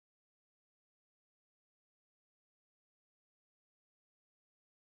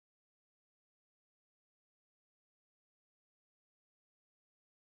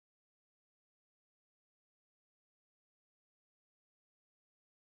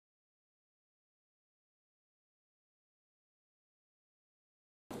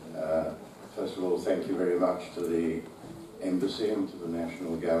First of all, thank you very much to the Embassy and to the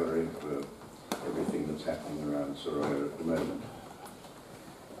National Gallery for everything that's happening around Sorolla at the moment.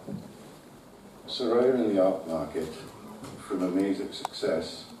 Sorolla in the art market, from amazing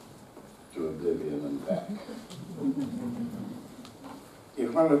success to oblivion and back.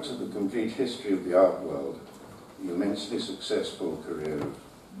 If one looks at the complete history of the art world, the immensely successful career of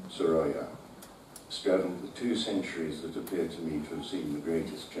Sorolla straddled the 2 centuries that appear to me to have seen the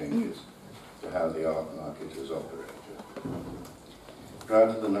greatest changes to how the art market has operated.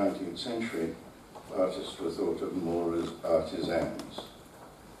 Prior to the 19th century, artists were thought of more as artisans.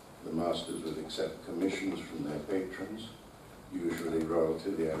 The masters would accept commissions from their patrons, usually royalty,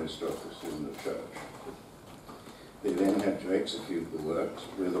 the aristocracy, and the church. They then had to execute the works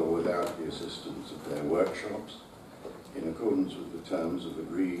with or without the assistance of their workshops, in accordance with the terms of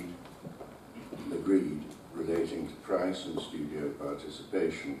agreed relating to price and studio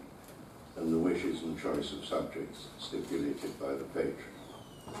participation, and the wishes and choice of subjects stipulated by the patron.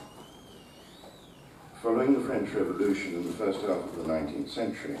 Following the French Revolution in the first half of the 19th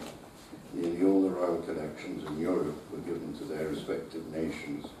century, nearly all the royal collections in Europe were given to their respective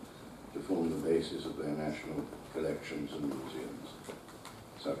nations to form the basis of their national collections and museums,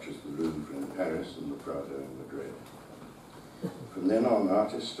 such as the Louvre in Paris and the Prado in Madrid. From then on,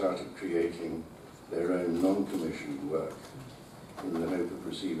 artists started creating their own non-commissioned work in the hope of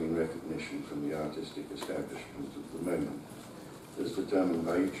receiving recognition from the artistic establishment of the moment, as determined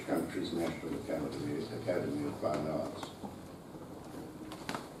by each country's National Academy of Fine Arts.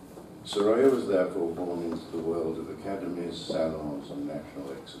 Sorolla was therefore born into the world of academies, salons, and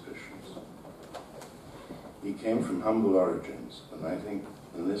national exhibitions. He came from humble origins,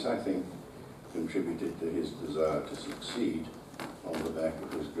 and this, I think, contributed to his desire to succeed on the back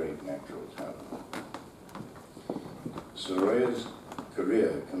of his great natural talent. Sorolla's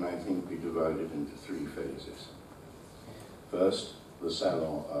career can, I think, be divided into 3 phases. First, the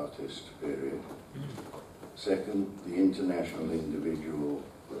salon artist period. Second, the international individual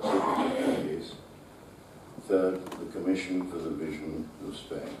phase. Third, the commission for the vision of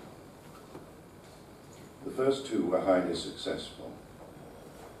Spain. The first 2 were highly successful.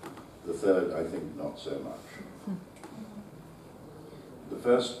 The third, I think, not so much. The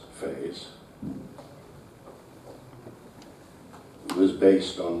first phase was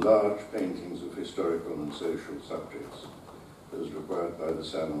based on large paintings of historical and social subjects as required by the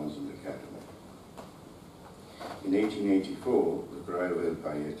salons and academy. In 1884, the Craiova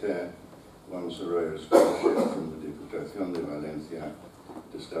Pailleter won Sorolla's scholarship from the Diputación de Valencia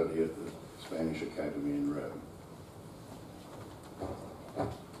to study at the Spanish Academy in Rome.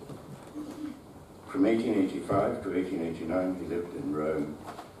 From 1885 to 1889, he lived in Rome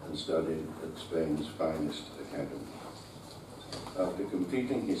and studied at Spain's finest academy. After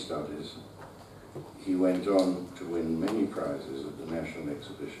completing his studies, he went on to win many prizes at the national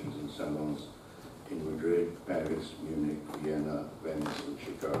exhibitions and salons in Madrid, Paris, Munich, Vienna, Venice, and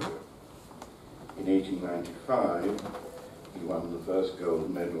Chicago. In 1895, he won the first gold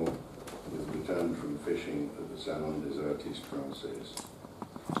medal with return from fishing at the Salon des Artistes Français.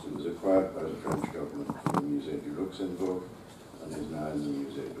 It was acquired by the French government from the Musée du Luxembourg and is now in the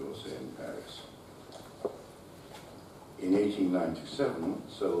Musée d'Orsay in Paris. In 1897,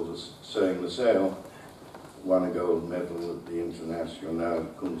 Sewing the Sale won a gold medal at the Internationale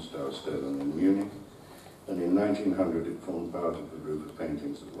Kunstausstellung in Munich, and in 1900 it formed part of the group of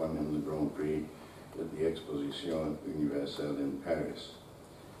paintings that won him the Grand Prix at the Exposition Universelle in Paris.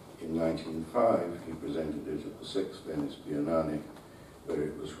 In 1905, he presented it at the 6th Venice Biennale, where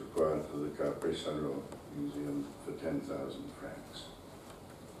it was required for the Capri-Sarraut Museum for 10,000 francs.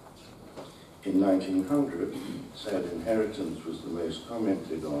 In 1900, Sad Inheritance was the most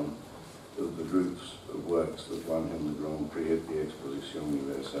commented on of the groups of works that won him the Grand Prix at the Exposition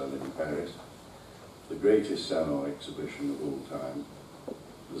Universelle in Paris, the greatest salon exhibition of all time,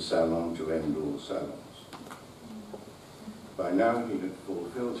 the Salon to end all salons. By now he had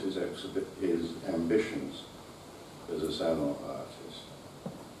fulfilled his ambitions as a salon artist.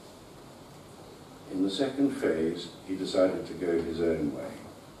 In the second phase, he decided to go his own way.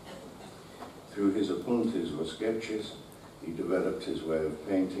 Through his apuntes or sketches, he developed his way of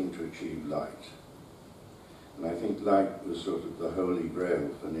painting to achieve light. And I think light was sort of the holy grail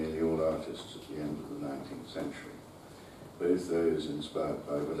for nearly all artists at the end of the 19th century, both those inspired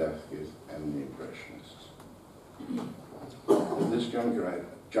by Velázquez and the Impressionists. At this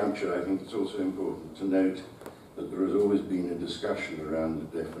juncture, I think it's also important to note that there has always been a discussion around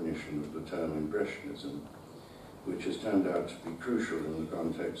the definition of the term Impressionism, which has turned out to be crucial in the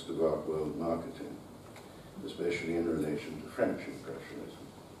context of art world marketing, especially in relation to French Impressionism.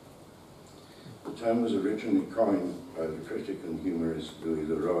 The term was originally coined by the critic and humorist Louis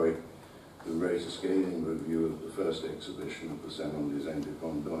Leroy, who wrote a scathing review of the first exhibition of the Salon des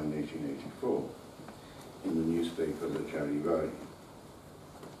Indépendants in 1884 in the newspaper Le Charivari.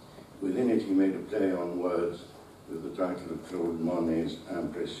 Within it, he made a play on words with the title of Claude Monet's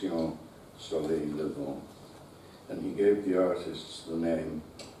Impression Soleil Levant, and he gave the artists the name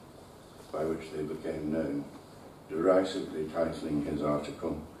by which they became known, derisively titling his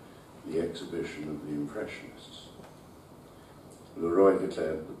article The Exhibition of the Impressionists. Leroy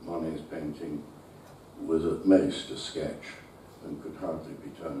declared that Monet's painting was at most a sketch and could hardly be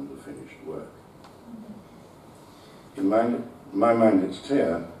termed a finished work. In my mind, it's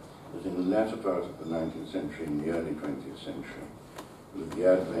clear that in the latter part of the 19th century and the early 20th century, with the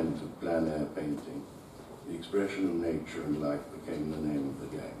advent of plein air painting, the expression of nature and life became the name of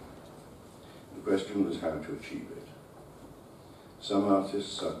the game. The question was how to achieve it. Some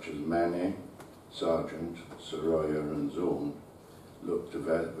artists, such as Manet, Sargent, Sorolla, and Zorn, looked to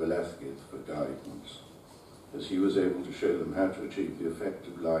Velázquez for guidance, as he was able to show them how to achieve the effect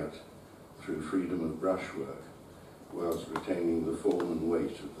of light through freedom of brushwork, whilst retaining the form and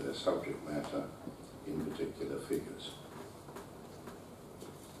weight of their subject matter in particular figures.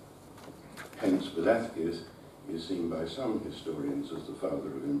 Hence, Velázquez is seen by some historians as the father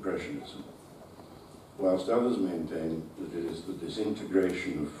of Impressionism, whilst others maintain that it is the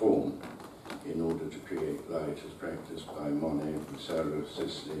disintegration of form in order to create light as practiced by Monet, Pissarro,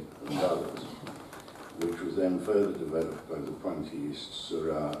 Sisley, and others, which was then further developed by the Pointillists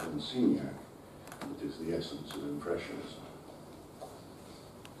Seurat and Signac, that is the essence of Impressionism.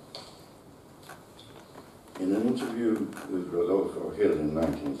 In an interview with Rodolfo Hill in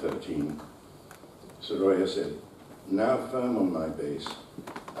 1913, Sorolla said, "Now firm on my base,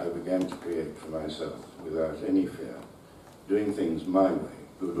 I began to create for myself, without any fear, doing things my way,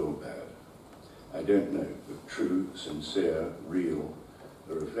 good or bad. I don't know, but true, sincere, real,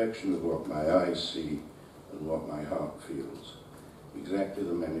 a reflection of what my eyes see and what my heart feels, exactly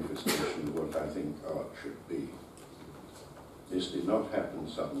the manifestation of what I think art should be. This did not happen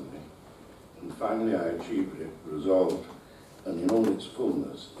suddenly, and finally I achieved it, resolved, and in all its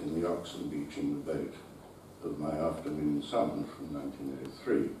fullness, in the oxen beaching the boat of my afternoon sun from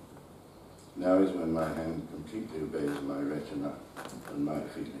 1903. Now is when my hand completely obeys my retina and my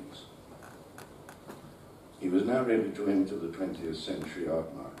feelings." He was now ready to enter the 20th century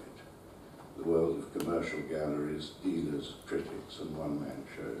art market, the world of commercial galleries, dealers, critics, and one-man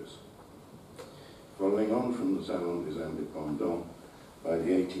shows. Following on from the Salon des Indépendants, by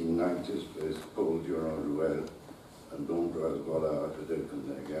the 1890s, both Paul Durand-Ruel and Ambroise Vollard had opened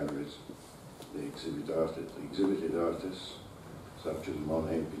their galleries. They exhibited artists such as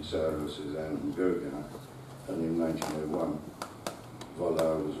Monet, Pissarro, Cézanne, and Gauguin, and in 1901,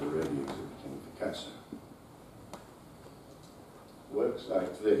 Vollard was already exhibiting Picasso. Works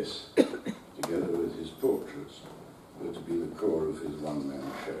like this, together with his portraits, were to be the core of his one-man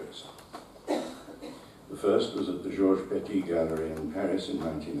shows. The first was at the Georges Petit Gallery in Paris in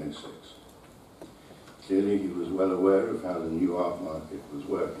 1906. Clearly, he was well aware of how the new art market was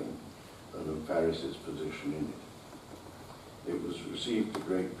working and of Paris's position in it. It was received to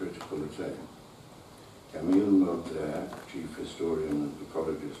great critical acclaim. Camille Mauclair, chief historian and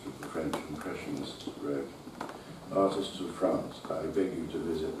apologist of the French Impressionists, wrote, "Artists of France, I beg you to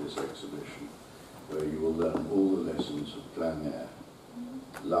visit this exhibition, where you will learn all the lessons of plein air,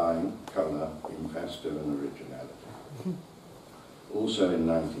 line, colour, impasto, and originality." Also in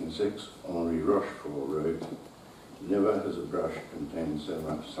 1906, Henri Rochefort wrote, "Never has a brush contained so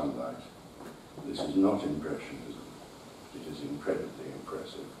much sunlight. This is not Impressionism. It is incredibly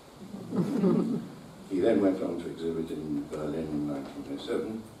impressive." He then went on to exhibit in Berlin in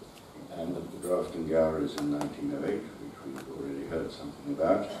 1907 and at the Grafton Galleries in 1908, which we've already heard something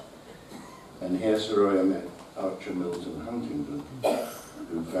about. And here Sorolla met Archer Milton Huntington,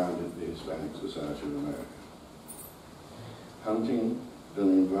 who founded the Hispanic Society of America. Huntington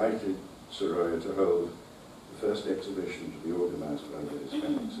invited Sorolla to hold the first exhibition to be organized by the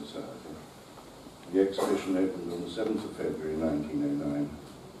Hispanic Society. The exhibition opened on the 7th of February 1909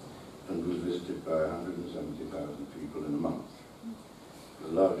 and was visited by 170,000 people in a month, the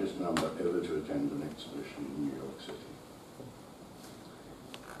largest number ever to attend an exhibition in New York City.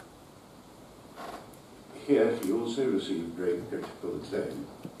 Here he also received great critical acclaim.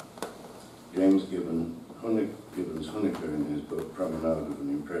 James Gibbons Huneker, in his book Promenade of an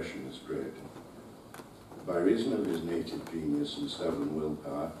Impressionist, wrote, "By reason of his native genius and stubborn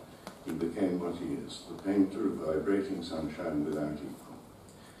willpower, he became what he is, the painter of vibrating sunshine without equal.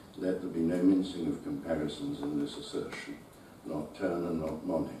 Let there be no mincing of comparisons in this assertion, not Turner, not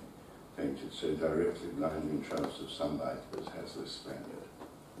Monet, painted so directly blinding shafts of sunlight as has this Spaniard.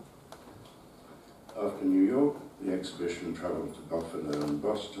 After New York, the exhibition travelled to Buffalo and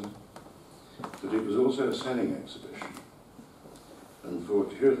Boston, but it was also a selling exhibition, and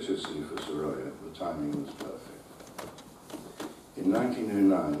fortuitously for Sorolla, the timing was perfect. In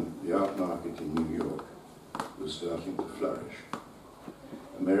 1909, the art market in New York was starting to flourish.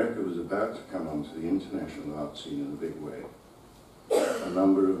 America was about to come onto the international art scene in a big way. A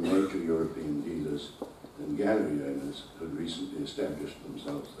number of major European dealers and gallery owners had recently established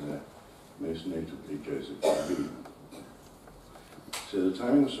themselves there, most notably Joseph Lee. So the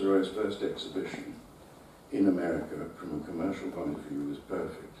timing of Sorolla's first exhibition in America, from a commercial point of view, was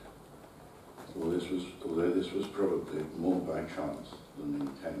perfect, although this was probably more by chance than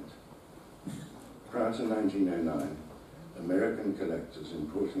intent. Prior to 1909, American collectors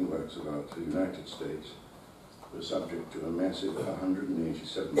importing works of art to the United States were subject to a massive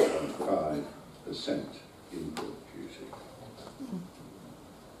 187.5% import duty.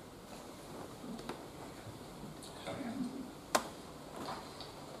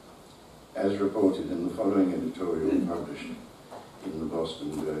 As reported in the following editorial published in the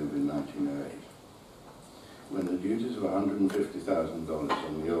Boston Globe in 1908, when the duties of $150,000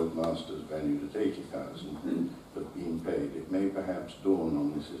 on the old masters valued at $80,000 have been paid, it may perhaps dawn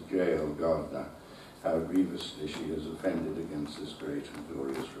on Mrs. J.L. Gardner how grievously she has offended against this great and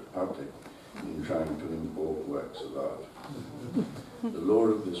glorious republic in trying to import works of art. The law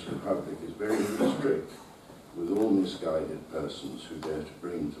of this republic is very strict with all misguided persons who dare to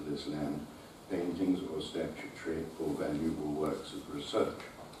bring to this land paintings or statuary or valuable works of research.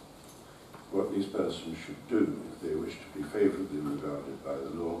 What these persons should do, if they wish to be favourably regarded by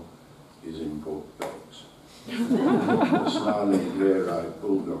the law, is import dogs. A snarling, glare-eyed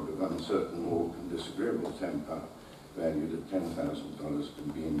bulldog of uncertain walk and disagreeable temper, valued at $10,000,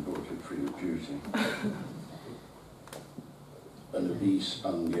 can be imported free of duty. An obese,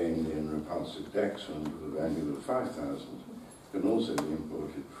 ungainly and repulsive dachshund with a value of $5,000 can also be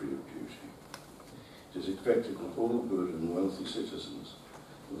imported free of duty. It is expected that all good and wealthy citizens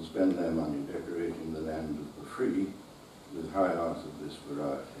will spend their money decorating the land of the free with high art of this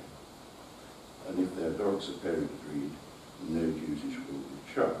variety. And if their dogs are pedigreed, no duties will be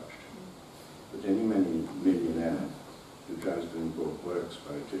charged. But any millionaire who tries to import works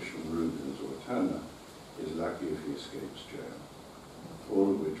by Titian, Rubens or Turner is lucky if he escapes jail.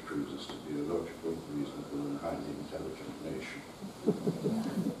 All of which proves us to be a logical, reasonable and highly intelligent nation.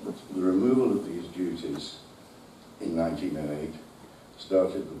 The removal of these duties in 1908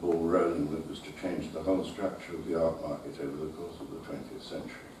 started the ball rolling that was to change the whole structure of the art market over the course of the 20th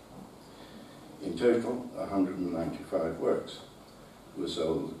century. In total, 195 works were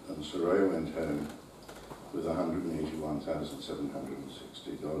sold, and Sorolla went home with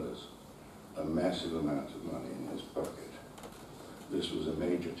 $181,760, a massive amount of money in his pocket. This was a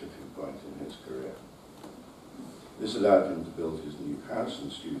major tipping point in his career. This allowed him to build his new house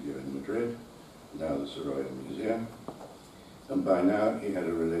and studio in Madrid, now the Sorolla Museum, and by now he had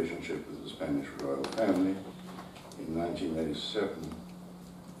a relationship with the Spanish royal family. In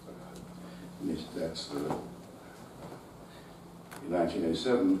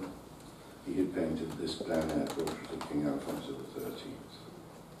 1907, he had painted this plein air portrait of King Alfonso XIII.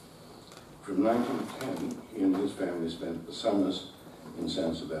 From 1910, he and his family spent the summers in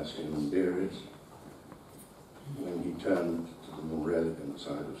San Sebastian and Biarritz, when he turned to the more elegant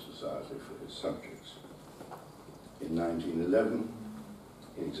side of society for his subjects. In 1911,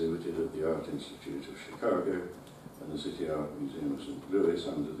 he exhibited at the Art Institute of Chicago and the City Art Museum of St. Louis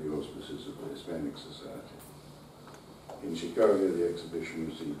under the auspices of the Hispanic Society. In Chicago, the exhibition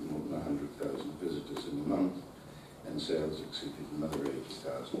received more than 100,000 visitors in a month, and sales exceeded another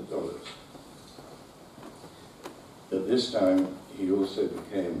 $80,000. At this time, he also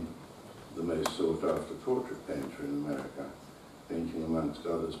became the most sought-after portrait painter in America, painting amongst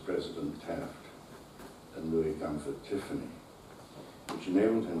others President Taft and Louis Comfort Tiffany, which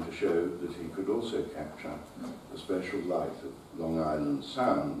enabled him to show that he could also capture the special light of Long Island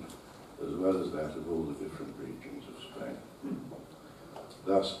Sound, as well as that of all the different regions of Spain.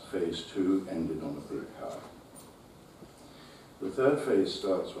 Thus, phase 2 ended on a big high. The third phase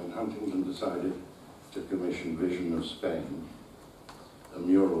starts when Huntington decided to commission Vision of Spain, a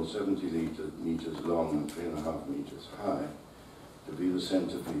mural 70 meters long and 3.5 meters high, to be the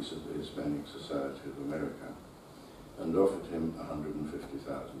centerpiece of the Hispanic Society of America, and offered him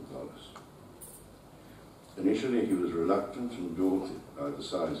 $150,000. Initially, he was reluctant and daunted by the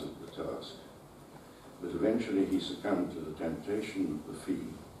size of the task, but eventually he succumbed to the temptation of the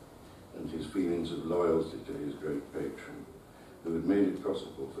fee and his feelings of loyalty to his great patron, who had made it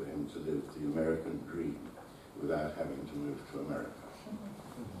possible for him to live the American dream without having to move to America.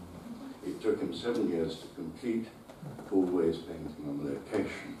 It took him 7 years to complete, always painting on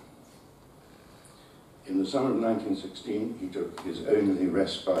location. In the summer of 1916, he took his only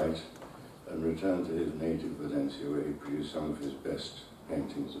respite and returned to his native Valencia, where he produced some of his best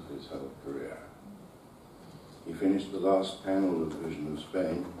paintings of his whole career. He finished the last panel of Vision of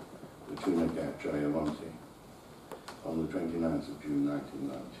Spain, the Tunic at Giamonte, on the 29th of June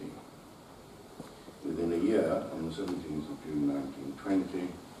 1919. Within a year, on the 17th of June 1920,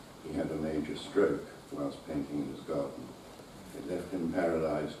 he had a major stroke whilst painting in his garden. It left him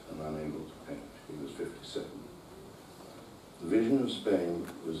paralyzed and unable to paint. He was 57. The Vision of Spain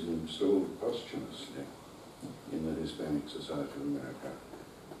was installed posthumously in the Hispanic Society of America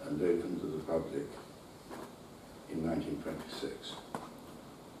and opened to the public in 1926.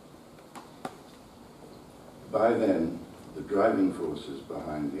 By then, the driving forces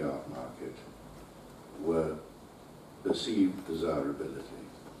behind the art market were perceived desirability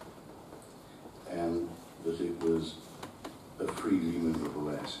and that it was a freely movable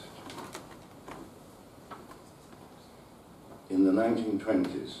asset. In the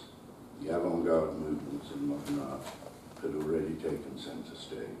 1920s, the avant-garde movements in modern art had already taken center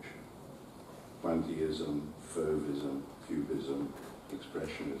stage. Pointillism, Fauvism, Cubism,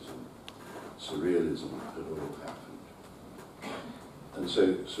 Expressionism, Surrealism had all happened. And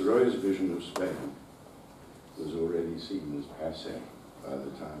so Sorolla's Vision of Spain was already seen as passé by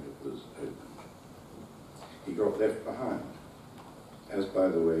the time it was opened. He got left behind, as by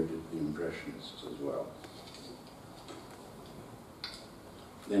the way did the Impressionists as well.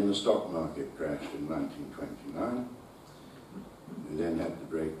 Then the stock market crashed in 1929. We then had the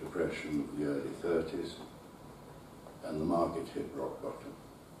Great Depression of the early 30s, and the market hit rock bottom.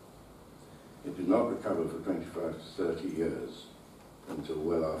 It did not recover for 25 to 30 years until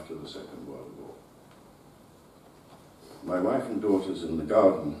well after the Second World War. My Wife and Daughters in the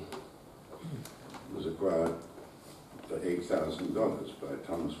Garden was acquired for $8,000 by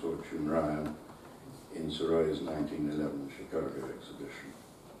Thomas Fortune Ryan in Sorolla's 1911 Chicago exhibition.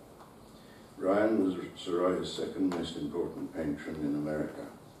 Ryan was Sorolla's second most important patron in America,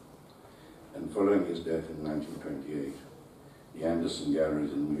 and following his death in 1928, the Anderson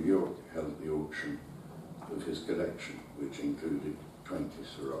Galleries in New York held the auction of his collection, which included 20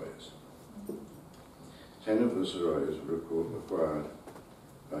 Sorollas. 10 of the Sorollas were acquired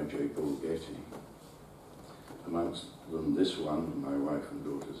by J. Paul Getty, amongst them this one, My Wife and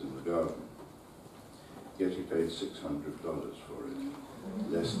Daughters in the Garden. Getty paid $600 for it,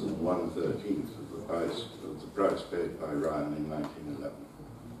 less than 1/13 of the price paid by Ryan in 1911.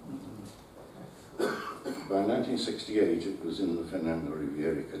 By 1968, it was in the Fernando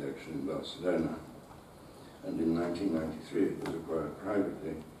Riviere collection in Barcelona, and in 1993 it was acquired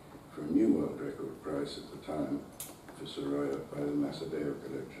privately for a new world record price at the time for Sorolla by the Macedeo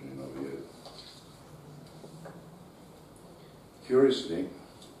collection in Oviedo. Curiously,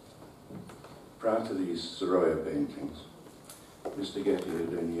 prior to these Sorolla paintings, Mr. Getty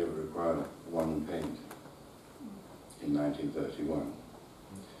had only ever acquired one paint in 1931.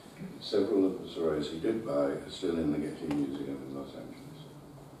 Several of the Sorollas he did buy are still in the Getty Museum in Los Angeles.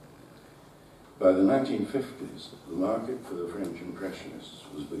 By the 1950s, the market for the French Impressionists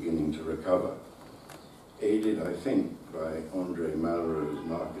was beginning to recover, aided, I think, by André Malraux's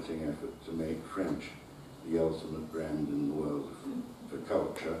marketing effort to make French the ultimate brand in the world for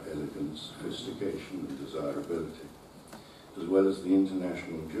culture, elegance, sophistication, and desirability, as well as the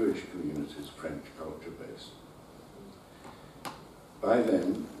international Jewish community's French culture base. By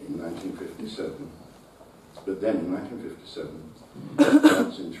then, in 1957,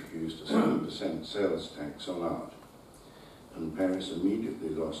 France introduced a 7% sales tax on art, and Paris immediately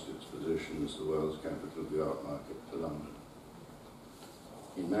lost its position as the world's capital of the art market to London.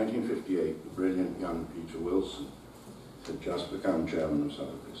 In 1958, the brilliant young Peter Wilson had just become chairman of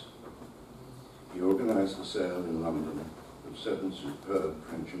Sotheby's. He organized the sale in London of 7 superb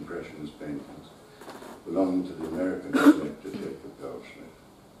French Impressionist paintings belonging to the American collector Jacob Goldschmidt.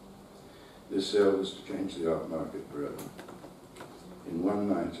 This sale was to change the art market forever. In one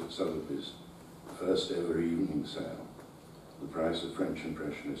night at Sotheby's, first ever evening sale, the price of French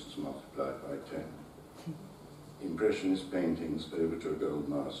Impressionists multiplied by 10. Impressionist paintings overtook old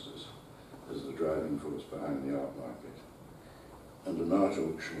masters as the driving force behind the art market, and an art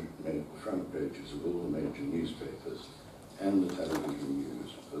auction made the front pages of all the major newspapers and the television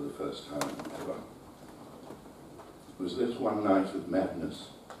news for the first time ever. Was this one night of madness,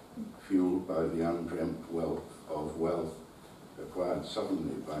 fueled by the undreamt wealth acquired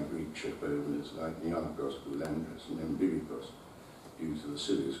suddenly by Greek shipowners like Niarchos, Boulandris, and Empirikos, due to the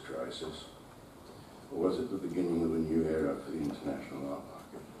Suez crisis, or was it the beginning of a new era for the international art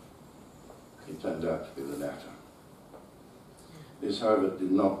market? It turned out to be the latter. This, however,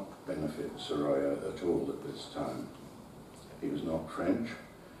 did not benefit Sorolla at all at this time. He was not French,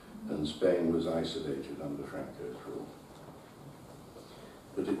 and Spain was isolated under Franco's rule.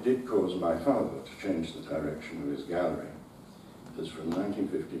 But it did cause my father to change the direction of his gallery, as from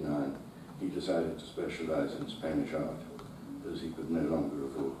 1959 he decided to specialize in Spanish art, as he could no longer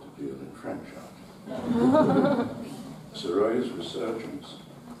afford to deal in French art. Sorolla's resurgence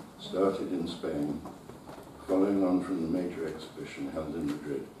started in Spain, following on from the major exhibition held in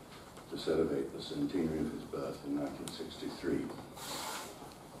Madrid to celebrate the centenary of his birth in 1963.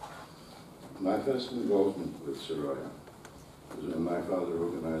 My first involvement with Sorolla was when my father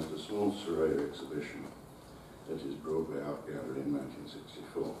organized a small Sorolla exhibition at his Broadway Art Gallery in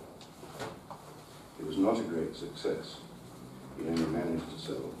 1964. It was not a great success. He only managed to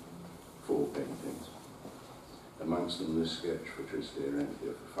sell 4 paintings, amongst them this sketch for Triste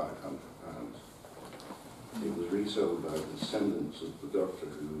Rentia for £500. It was resold by descendants of the doctor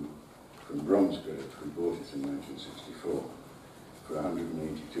from Bromsgrove, who bought it in 1964 for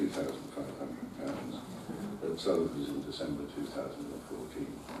 £182,500 at Sotheby's in December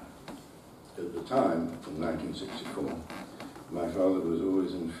 2014. At the time, in 1964, my father was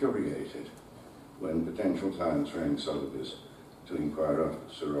always infuriated when potential clients rang Sotheby's to inquire after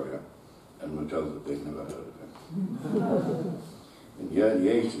Sorolla and were told that they'd never heard of him. In the early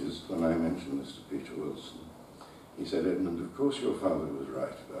 80s, when I mentioned this to Peter Wilson, he said, "Edmund, of course your father was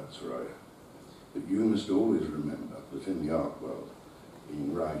right about Sorolla, but you must always remember that in the art world,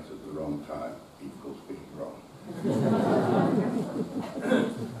 being right at the wrong time equals being wrong."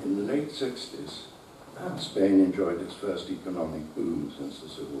 In the late 60s, Spain enjoyed its first economic boom since the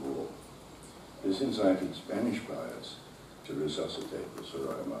Civil War. This incited Spanish buyers to resuscitate the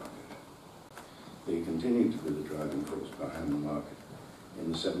Sorolla market. They continued to be the driving force behind the market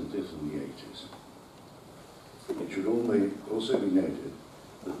in the 70s and the 80s. It should also be noted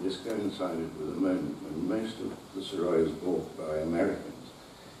that this coincided with a moment when most of the Sorollas bought by Americans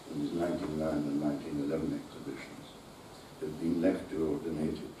in his 1909 and 1911 exhibitions had been left or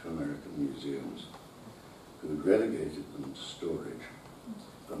donated to American museums, who had relegated them to storage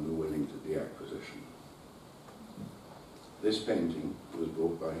and were willing to deacquisition. This painting was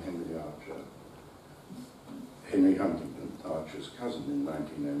bought by Henry Huntington, Archer's cousin, in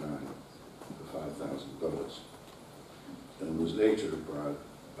 1909 for $5,000, and was later acquired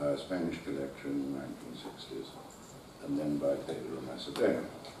by a Spanish collector in the 1960s, and then by Pedro Macedeo.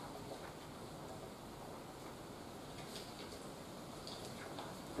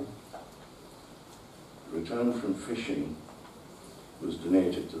 Returned from fishing was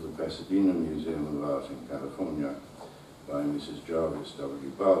donated to the Pasadena Museum of Art in California by Mrs. Jarvis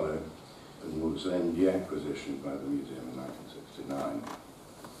W. Barlow, and was then deacquisitioned by the museum in 1969.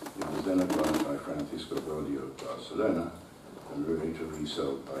 It was then acquired by Francisco Rodio of Barcelona and later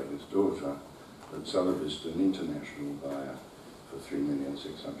resold by his daughter at Sotheby's to an international buyer for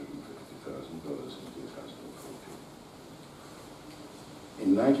 $3,650,000 in 2014.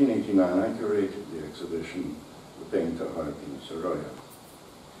 In 1989, I curated the exhibition, The Painter Joaquín Sorolla.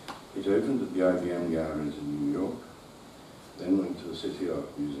 It opened at the IBM Galleries in New York, then went to the City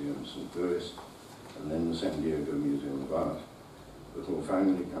Art Museum, St. Louis, and then the San Diego Museum of Art, before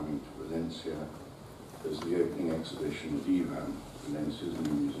finally coming to Valencia as the opening exhibition at IVAM, Valencia's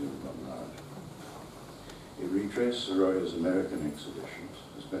new museum of art. It retraced Sorolla's American exhibitions,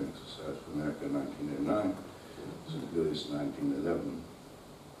 Hispanic Society of America 1909, St. Louis 1911,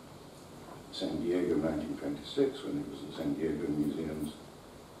 San Diego 1926, when it was the San Diego Museum's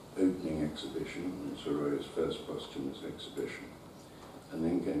opening exhibition, and Sorolla's first posthumous exhibition, and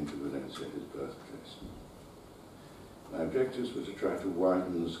then came to Valencia, his birthplace. My objectives were to try to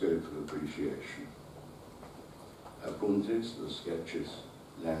widen the scope of appreciation. Apuntes, the sketches,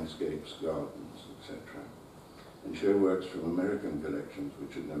 landscapes, gardens, etc., and show works from American collections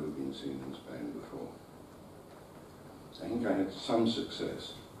which had never been seen in Spain before. I think I had some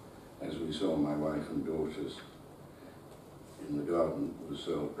success, as we saw my wife and daughters in the garden was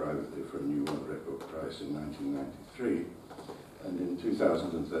sold privately for a new world record price in 1993, and in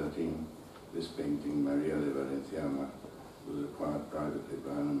 2013 this painting, Marielle Valenciana, was acquired privately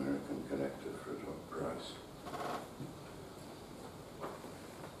by an American collector for a top price.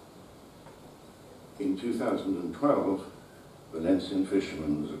 In 2012, Valencian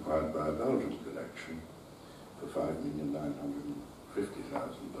Fisherman was acquired by a Belgian collection for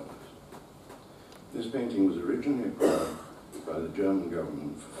 $5,950,000. This painting was originally acquired by the German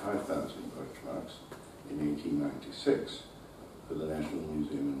government for 5,000 Deutschmarks in 1896, for the National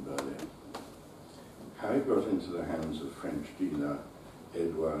Museum in Berlin. How it got into the hands of French dealer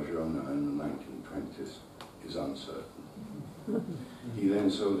Edouard Jonin in the 1920s is uncertain. He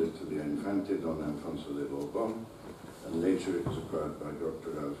then sold it to the Infante Don Alfonso de Bourbon, and later it was acquired by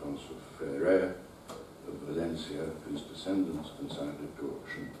Dr. Alfonso Ferrer of Valencia, whose descendants consigned it to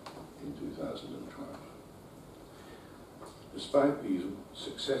auction in 2012. Despite these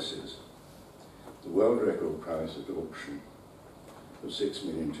successes, the world record price at auction of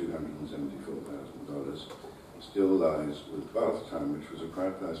 $6,274,000 still lies with Bath Time, which was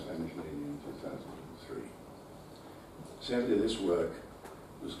acquired by a Spanish lady in 2003. Sadly, this work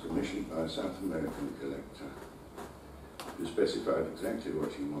was commissioned by a South American collector who specified exactly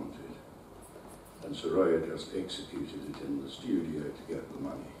what he wanted, and Sorolla just executed it in the studio to get the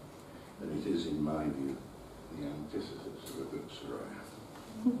money. And it is, in my view, the antithesis of a good Sorolla.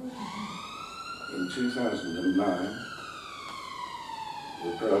 In 2009,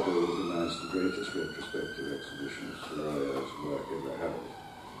 the Prado organized the greatest retrospective exhibition of Sorolla's work ever held.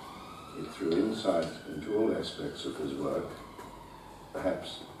 It threw insight into all aspects of his work,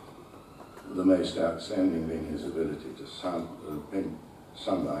 perhaps the most outstanding being his ability to paint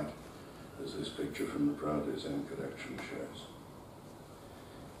sunlight, as this picture from the Prado's own collection shows.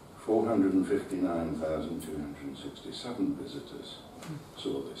 459,267 visitors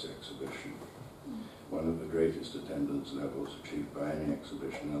saw this exhibition, one of the greatest attendance levels achieved by any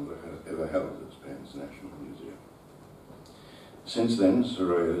exhibition ever held at Spain's National Museum. Since then,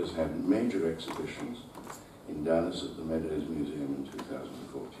 Sorolla has had major exhibitions in Dallas at the Meadows Museum in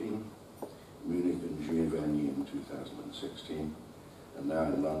 2014, Munich and Giovanni in 2016, and now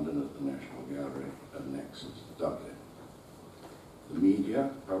in London at the National Gallery, and next Dublin. The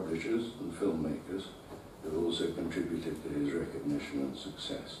media, publishers and filmmakers have also contributed to his recognition and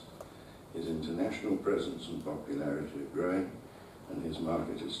success. His international presence and popularity are growing, and his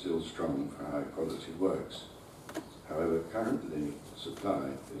market is still strong for high-quality works. However, currently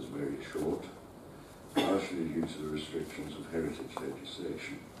supply is very short, partially due to the restrictions of heritage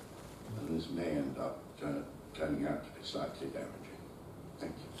legislation, and this may end up turning out to be slightly damaging.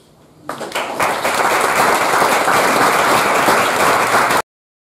 Thank you.